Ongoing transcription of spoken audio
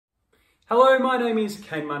Hello, my name is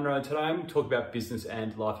Kane Munro and today I'm going to talk about business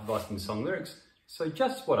and life advice in song lyrics. So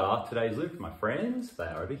just what are today's lyrics, my friends? They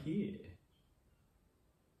are over here.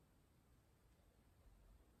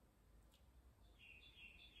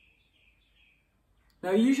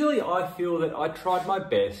 Now usually I feel that I tried my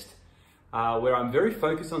best where I'm very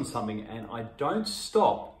focused on something and I don't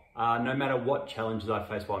stop no matter what challenges I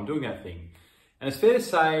face while I'm doing that thing. And it's fair to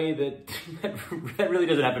say that that really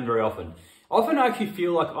doesn't happen very often. Often I actually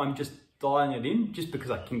feel like I'm just dialing it in just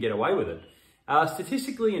because I can get away with it.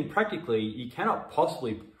 Statistically and practically, you cannot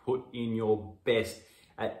possibly put in your best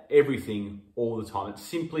at everything all the time. It's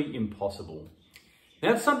simply impossible.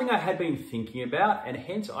 Now, that's something I had been thinking about, and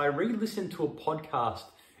hence I re-listened to a podcast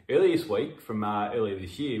earlier this week from earlier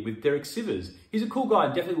this year with Derek Sivers. He's a cool guy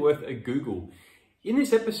and definitely worth a Google. In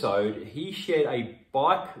this episode, he shared a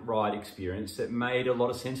bike ride experience that made a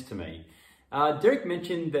lot of sense to me. Derek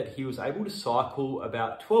mentioned that he was able to cycle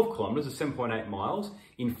about 12 kilometers or 7.8 miles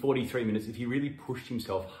in 43 minutes if he really pushed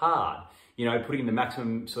himself hard, you know, putting in the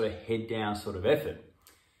maximum sort of head down sort of effort.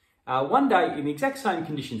 One day, in the exact same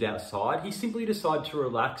conditions outside, he simply decided to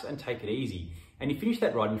relax and take it easy. And he finished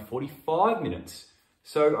that ride in 45 minutes,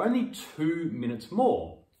 so only 2 minutes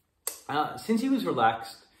more. Since he was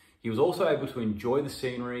relaxed, he was also able to enjoy the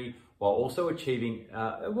scenery while also achieving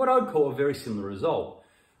what I would call a very similar result.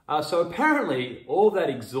 So apparently, all that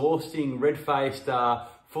exhausting, red-faced,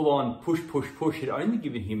 full-on push had only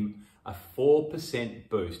given him a 4%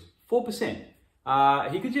 boost.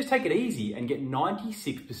 4%. He could just take it easy and get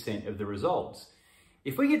 96% of the results.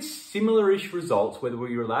 If we get similar-ish results, whether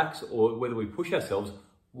we relax or whether we push ourselves,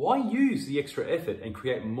 why use the extra effort and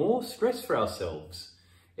create more stress for ourselves?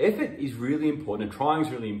 Effort is really important and trying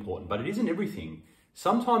is really important, but it isn't everything.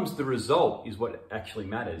 Sometimes the result is what actually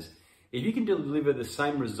matters. If you can deliver the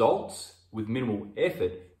same results with minimal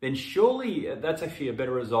effort, then surely that's actually a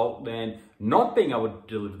better result than not being able to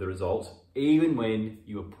deliver the results even when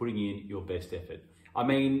you are putting in your best effort. I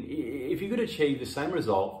mean, if you could achieve the same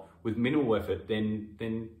result with minimal effort, then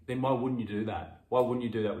why wouldn't you do that? Why wouldn't you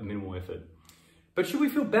do that with minimal effort? But should we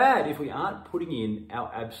feel bad if we aren't putting in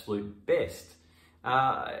our absolute best,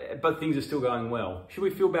 but things are still going well? Should we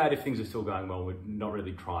feel bad if things are still going well, we're not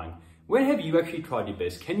really trying? When have you actually tried your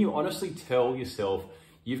best? Can you honestly tell yourself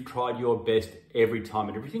you've tried your best every time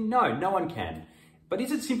and everything? No, no one can. But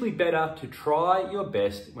is it simply better to try your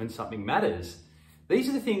best when something matters? These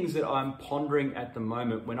are the things that I'm pondering at the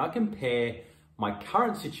moment when I compare my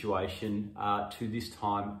current situation to this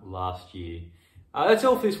time last year. That's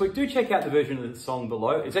all for this week. Do check out the version of the song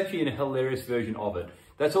below. It's actually a hilarious version of it.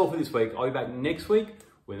 That's all for this week. I'll be back next week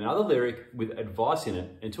with another lyric with advice in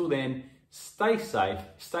it. Until then, stay safe,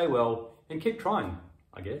 stay well, and keep trying,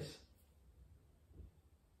 I guess.